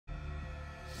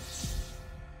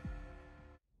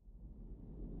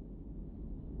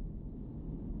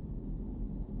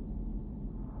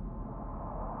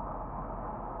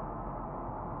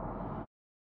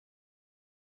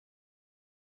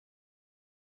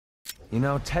You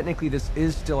know, technically this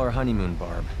is still our honeymoon,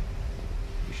 Barb.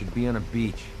 We should be on a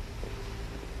beach.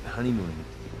 Honeymooning.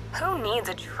 Who needs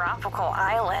a tropical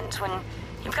island when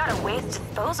you've got a waste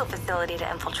disposal facility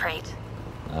to infiltrate?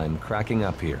 I'm cracking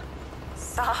up here.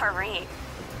 Sorry.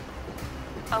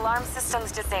 Alarm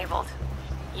system's disabled.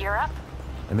 You're up?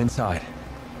 I'm inside.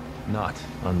 Not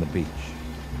on the beach.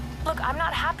 Look, I'm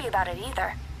not happy about it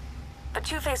either. But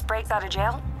Two-Face breaks out of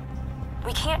jail?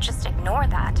 We can't just ignore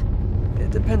that. It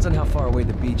depends on how far away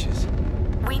the beach is.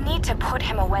 We need to put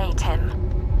him away, Tim.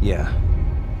 Yeah.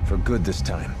 For good this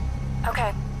time.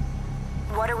 Okay.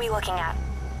 What are we looking at?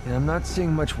 And I'm not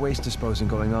seeing much waste disposing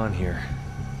going on here.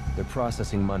 They're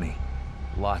processing money.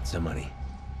 Lots of money.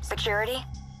 Security?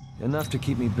 Enough to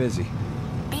keep me busy.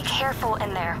 Be careful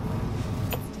in there.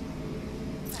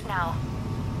 Now,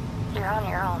 you're on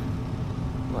your own.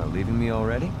 What, leaving me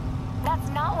already? That's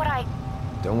not what I...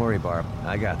 Don't worry, Barb.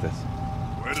 I got this.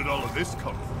 Where did all of this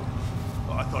come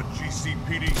from? I thought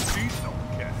GCPD seized no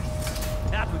cash.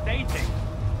 That's what they think.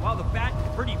 While the fat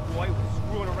and pretty boy was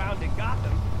screwing around in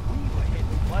Gotham, we were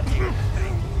hitting bloody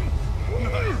things.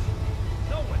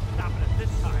 No one's stopping us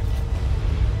this time.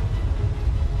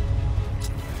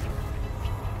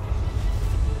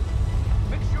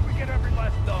 Make sure we get every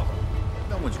last dollar.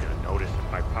 No one's gonna notice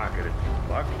if I pocket a few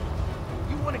bucks.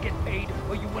 You want to get paid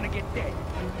or you want to get dead?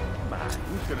 Come on,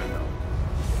 who's gonna know?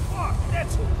 Fuck,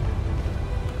 that's who.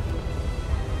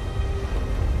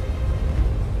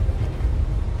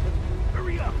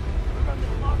 Hurry up. We're on the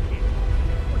clock here.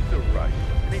 What's the rush?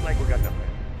 It ain't like we got nothing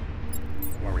to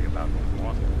worry about no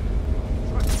longer.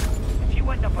 Trust me, if you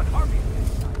end up on Harvey's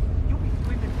next time, you'll be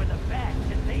screaming for the bag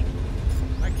to save you.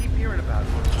 I keep hearing about it.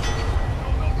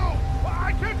 No!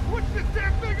 I can't switch this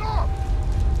damn thing off!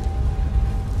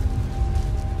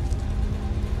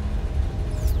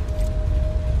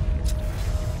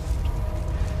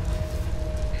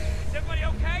 Is everybody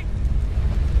okay?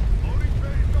 Loading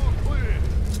bay's all clear.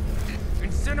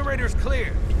 Incinerator's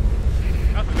clear.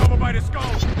 Nothing over by the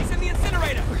skull. He's in the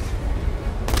incinerator.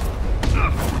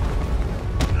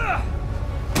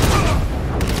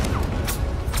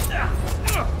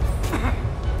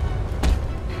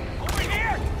 Over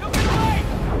here! Don't get away!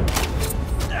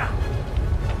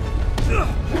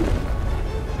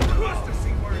 Must have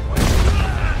seen where it went.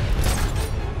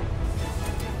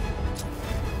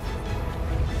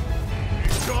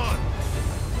 He's gone.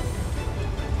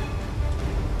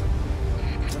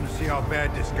 Gonna see how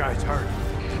bad this guy's hurt.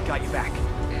 Got you back.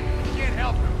 Can't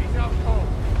help him. He's out cold.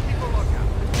 Keep a lookout.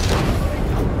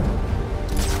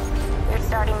 You're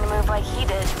starting to move like he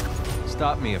did.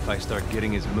 Stop me if I start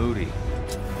getting as moody.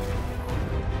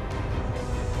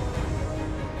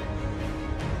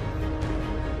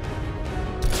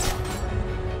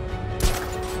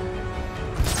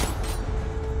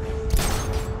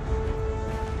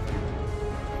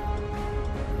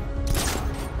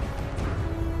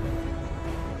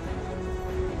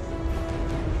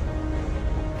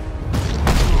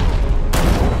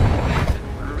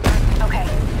 Okay.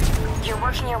 You're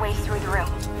working your way through the room.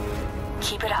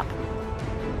 Keep it up.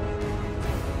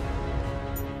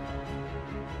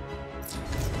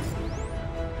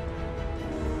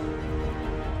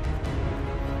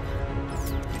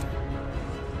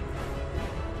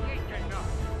 He ain't getting up.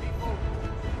 Keep moving.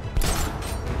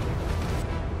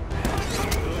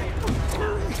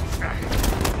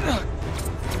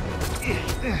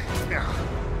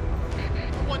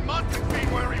 Someone must have seen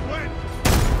where he went.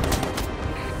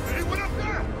 He went up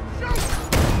there. Shoot!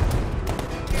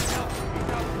 Can't help him.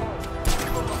 He's out cold.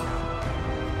 Keep a lookout.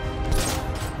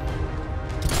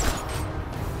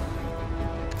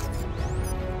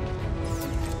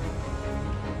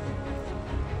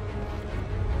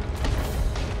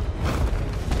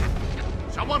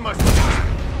 Someone must.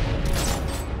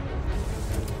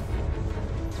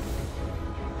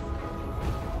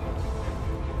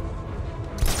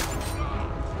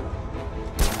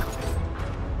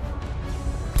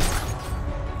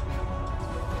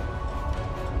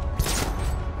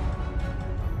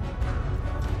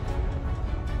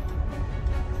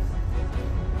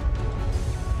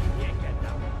 He ain't getting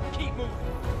up. Keep moving.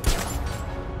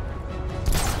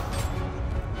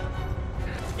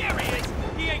 There he is.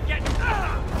 He ain't getting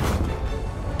up.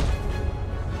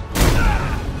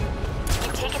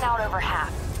 You've taken out over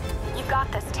half. You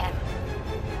got this, Tim.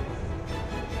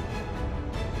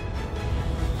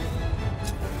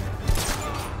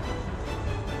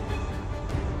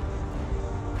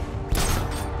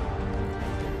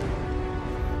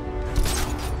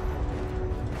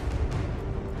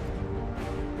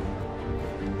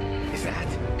 Is that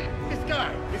this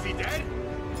guy? Is he dead?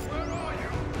 Where are you?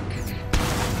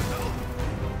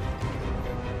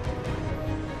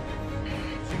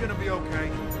 gonna be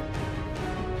okay?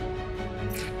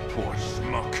 Poor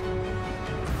schmuck.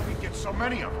 How he get so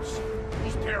many of us?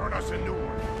 He's tearing us a new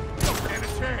one. Don't stand a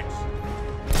chance.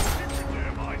 Keep your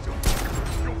damn eyes open.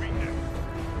 You'll be next.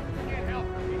 Can't help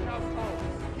him. He's out cold.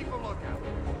 Keep a lookout.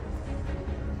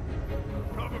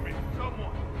 Cover me,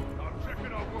 someone. I'm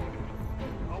checking our wounded.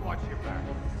 I'll watch your back.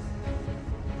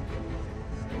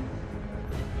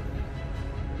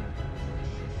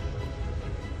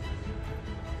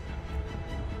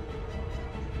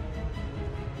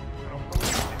 I don't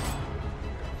believe it.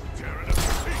 Tearing up the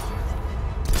pieces.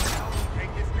 Now we'll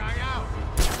take this guy out.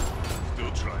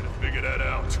 Still trying to figure that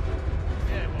out.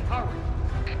 Yeah, well, hurry.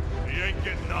 He ain't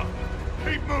getting up.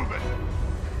 Keep moving.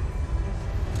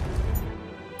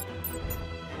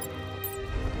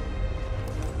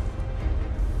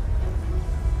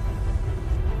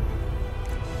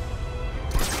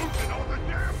 We're losing all the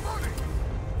damn money.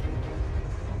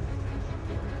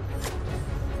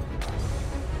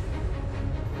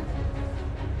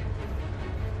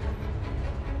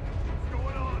 What's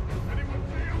going on? Anyone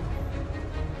see him?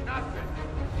 Nothing.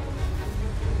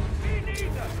 Me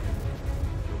neither.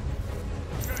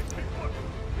 Okay, keep looking.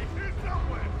 He's here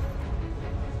somewhere.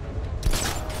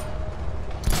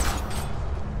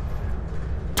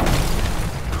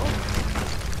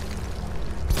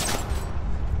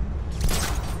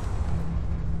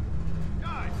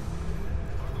 Guys,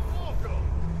 where'd the wall go?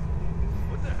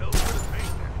 What the hell is this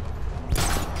paint there?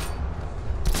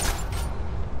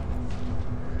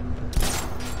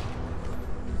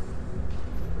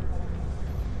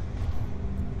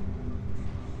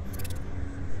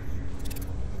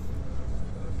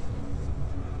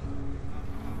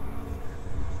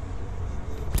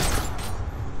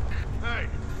 Hey,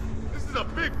 this is a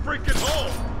big freaking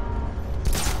hole!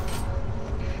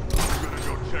 I'm gonna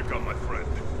go check on my friend.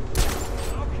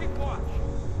 I'll keep watch.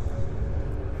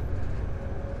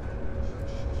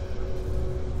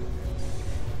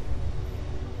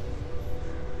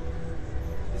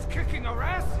 He's kicking our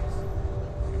asses.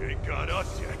 He ain't got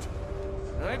us yet.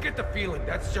 I get the feeling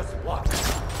that's just luck.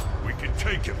 We can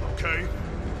take him, okay?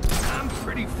 I'm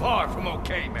pretty far from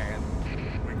okay, man.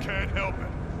 We can't help it.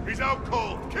 He's out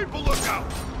cold. Keep a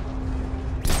lookout.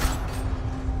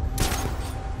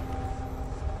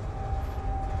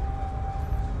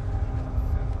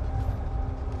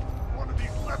 One of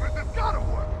these levers has gotta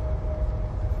work!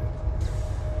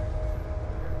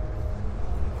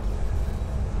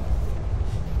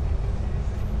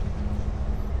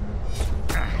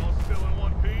 All still in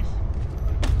one piece?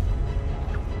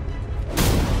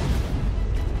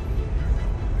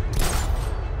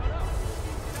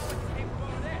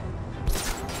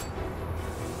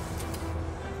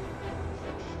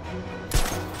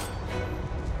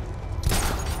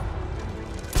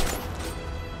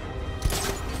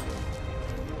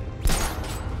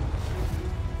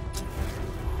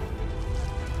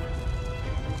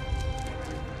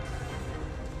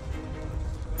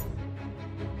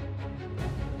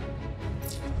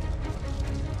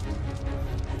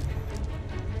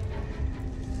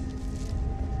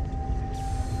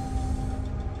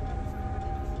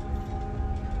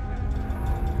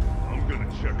 I'm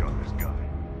gonna check on this guy.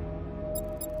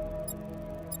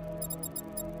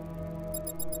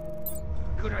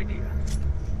 Good idea.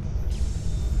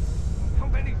 How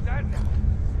many's that now?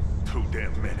 Too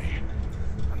damn many.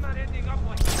 I'm not ending up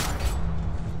like that.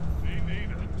 Me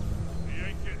neither. He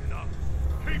ain't getting up.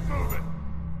 Keep moving.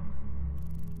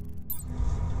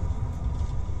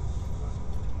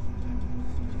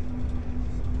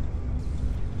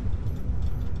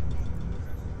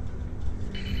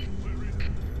 Where is he?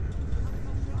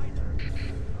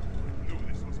 Knew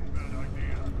this was a bad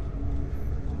idea.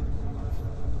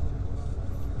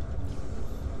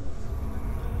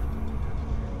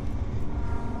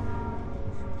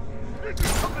 This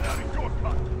is coming out of your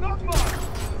cut, not mine!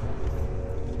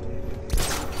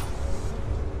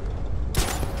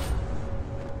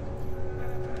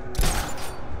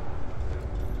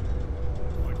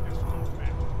 Like this whole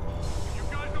bit. You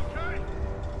guys okay?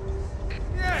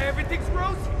 Yeah, everything's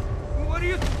rosy. What do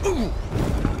you... Ooh.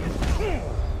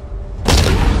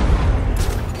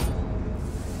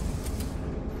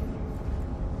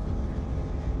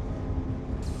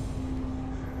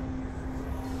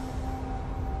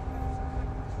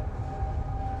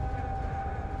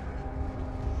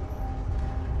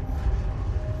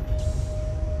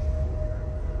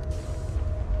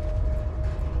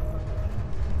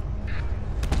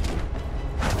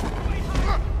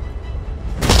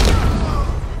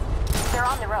 They're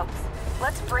on the ropes.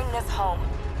 Let's bring this home.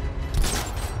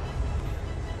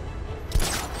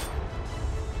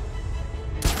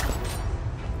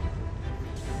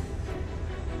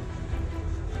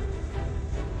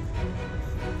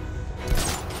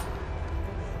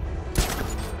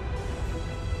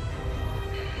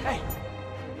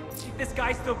 this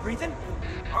guy still breathing?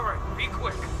 All right, be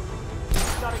quick.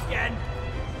 Not again.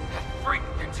 That freak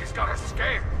thinks he's got us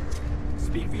scared.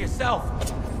 Speak for yourself.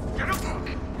 Get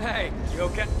him! Hey, you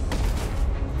okay?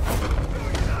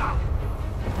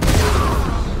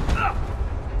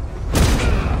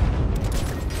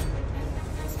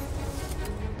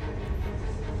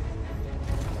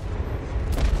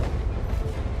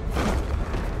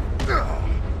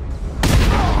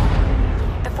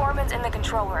 The foreman's in the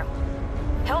control room.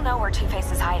 He'll know where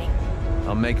Two-Face is hiding.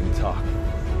 I'll make him talk.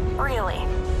 Really?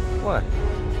 What?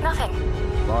 Nothing.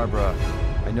 Barbara,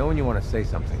 I know when you want to say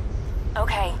something.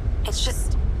 Okay, it's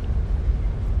just...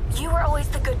 You were always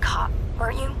the good cop,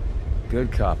 weren't you?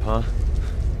 Good cop, huh?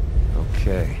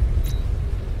 Okay.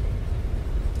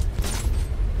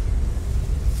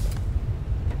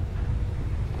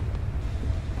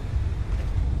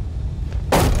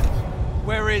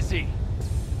 Where is he?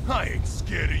 I ain't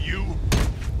scared of you.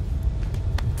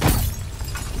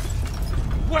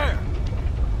 Where?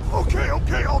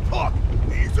 Okay, I'll talk.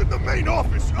 He's in the main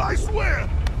office, I swear.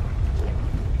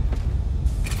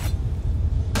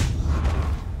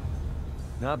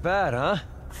 Not bad, huh?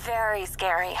 Very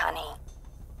scary, honey.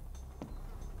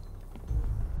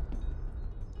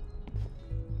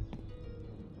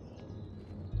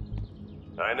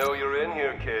 I know you're in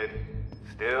here, kid.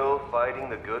 Still fighting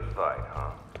the good fight,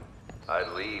 huh? I'd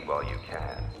leave while you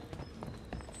can.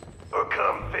 Or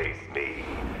come face me.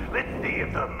 Let's see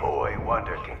if the boy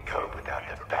wonder can cope without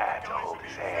the bat to hold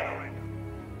his hand.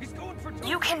 He's going for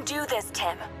You can do this,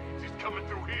 Tim. He's coming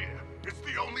through here. It's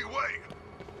the only way.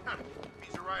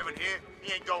 He's arriving here,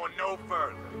 he ain't going no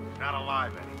further. Not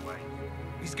alive, anyway.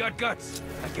 He's got guts.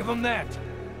 I give him that.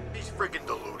 He's friggin'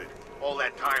 deluded. All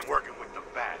that time working with the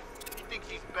bat. He thinks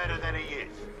he's better than he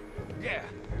is. Yeah,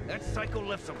 that psycho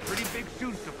left some pretty big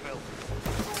shoes to fill.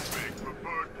 Big for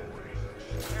bird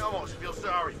boys. I almost feel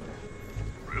sorry for him.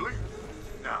 Really?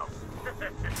 No.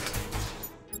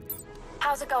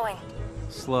 How's it going?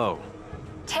 Slow.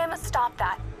 Tim, stop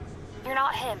that. You're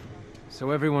not him.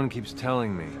 So everyone keeps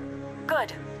telling me.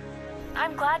 Good.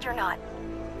 I'm glad you're not.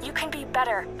 You can be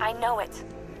better, I know it.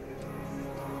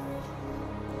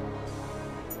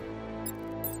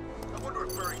 I wonder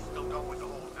if Birdie's still going with the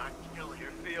whole not kill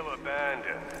here. Feel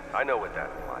abandoned. I know what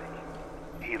that's like.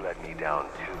 He let me down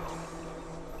too.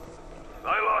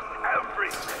 I lost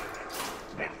everything.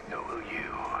 And so will you.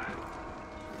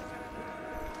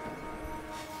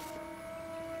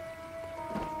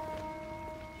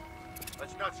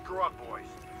 Let's not screw up, boys.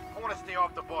 I want to stay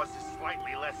off the boss's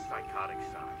slightly less psychotic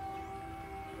side.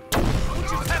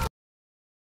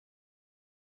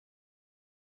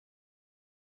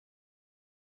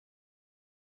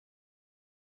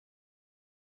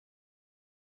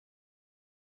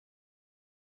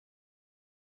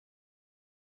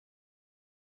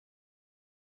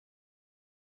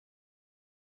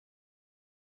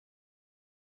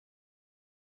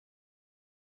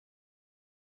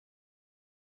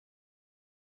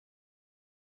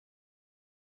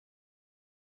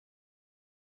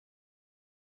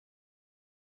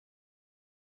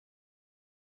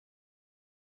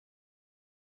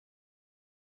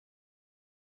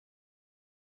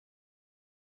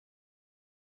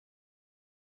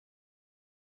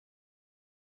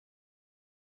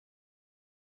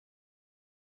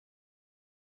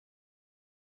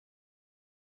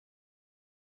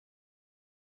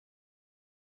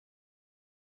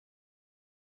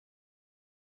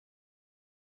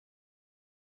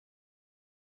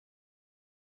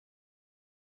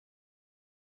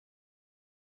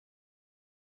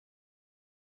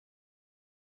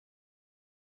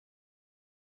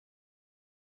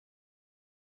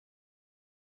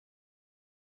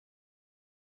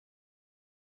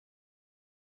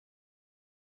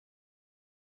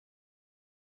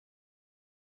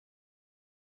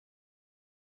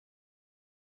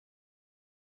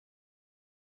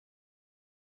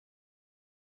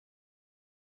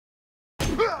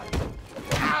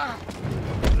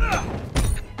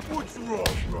 What's wrong,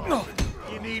 Robin?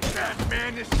 You need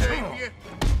Batman to save you?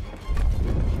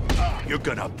 You're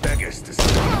gonna beg us to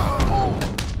stop.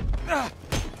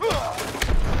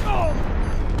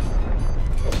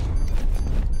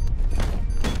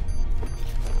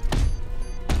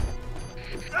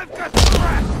 I've got the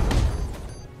rat!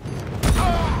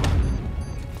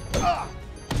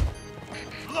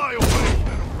 Fly away,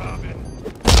 little Robin.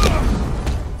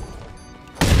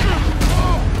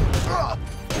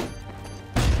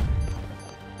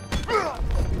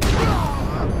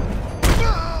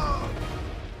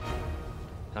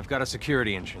 I've got a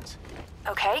security entrance.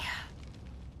 Okay.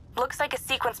 Looks like a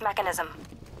sequence mechanism.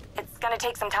 It's gonna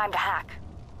take some time to hack.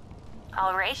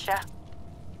 I'll race ya.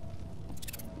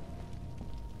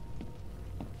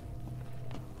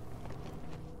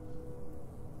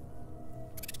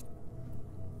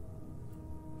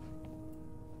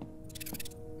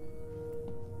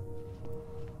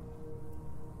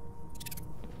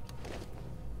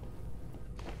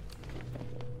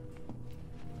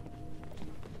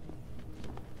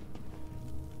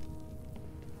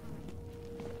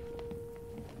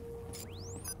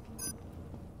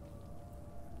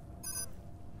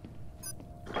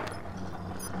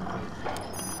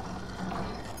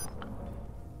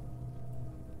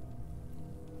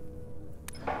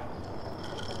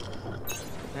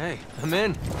 Hey, I'm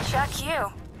in. Check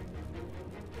you.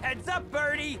 Heads up,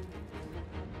 Birdie!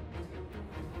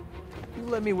 You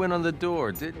let me win on the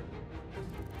door, did...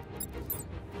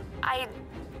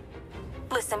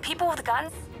 Listen, people with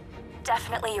guns,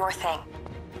 definitely your thing.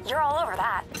 You're all over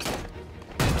that.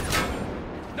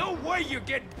 No way you're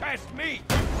getting past me!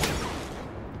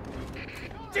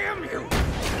 Damn you!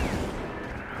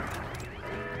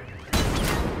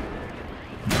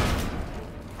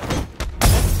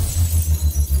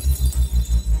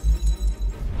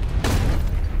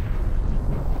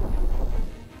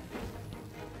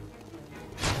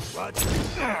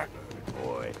 Roger.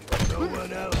 Boy, no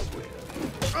one else will.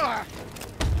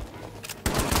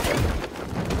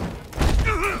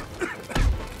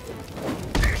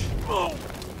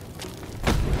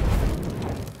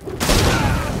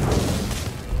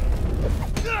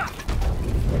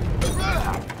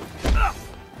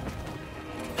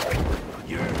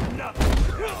 You're nothing.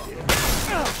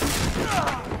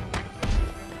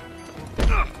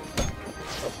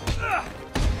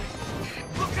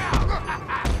 Look out!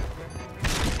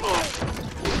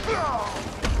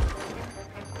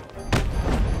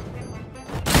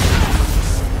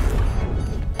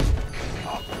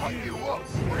 I'll fuck you up,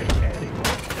 spring-headed.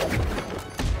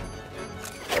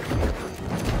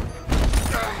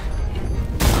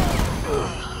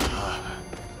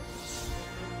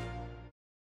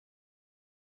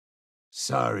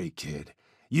 Sorry, kid.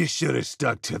 You should have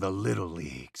stuck to the little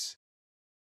leagues.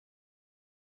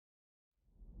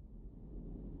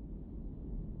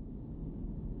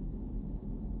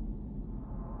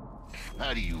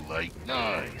 How do you like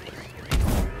knives?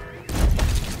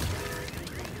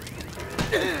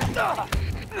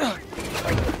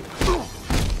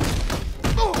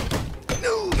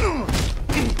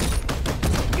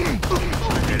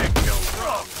 Get it killed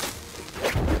rough.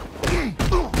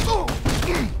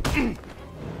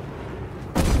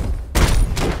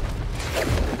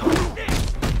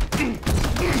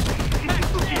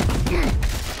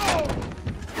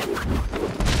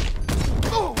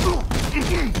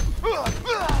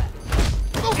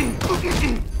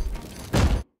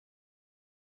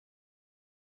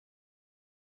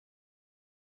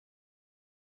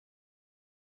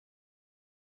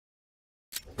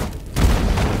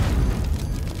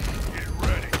 Get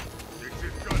ready. This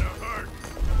is gonna hurt.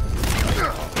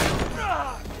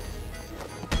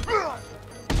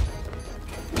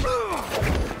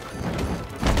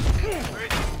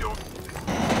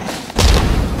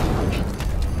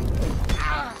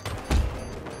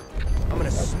 I'm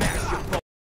gonna smash your boat.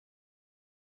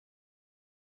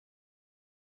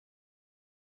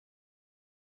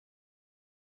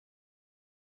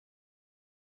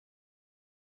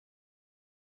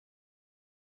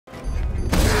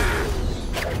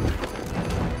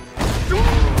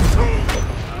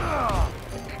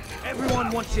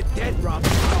 Everyone wants you dead, Rob.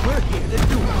 We're here to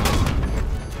do it.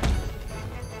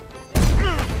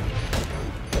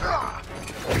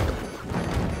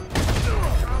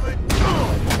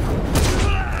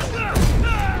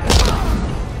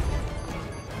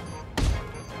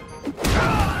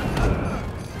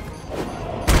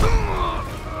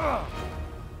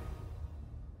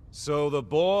 So the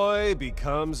boy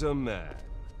becomes a man.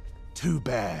 Too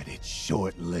bad it's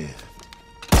short-lived.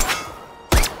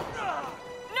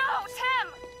 No, Tim!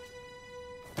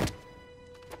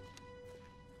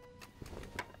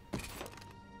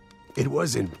 It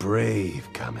wasn't brave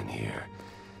coming here.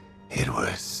 It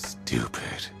was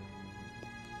stupid.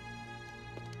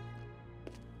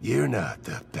 You're not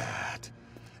the Bat.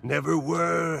 Never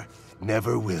were,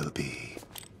 never will be.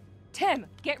 Tim,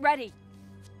 get ready.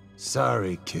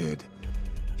 Sorry, kid.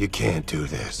 You can't do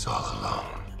this all alone.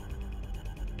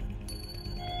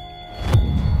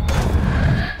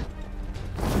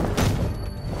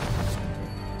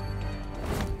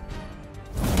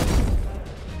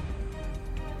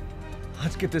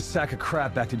 Let's get this sack of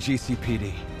crap back to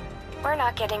GCPD. We're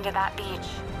not getting to that beach,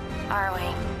 are we?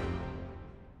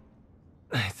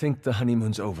 I think the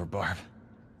honeymoon's over, Barb.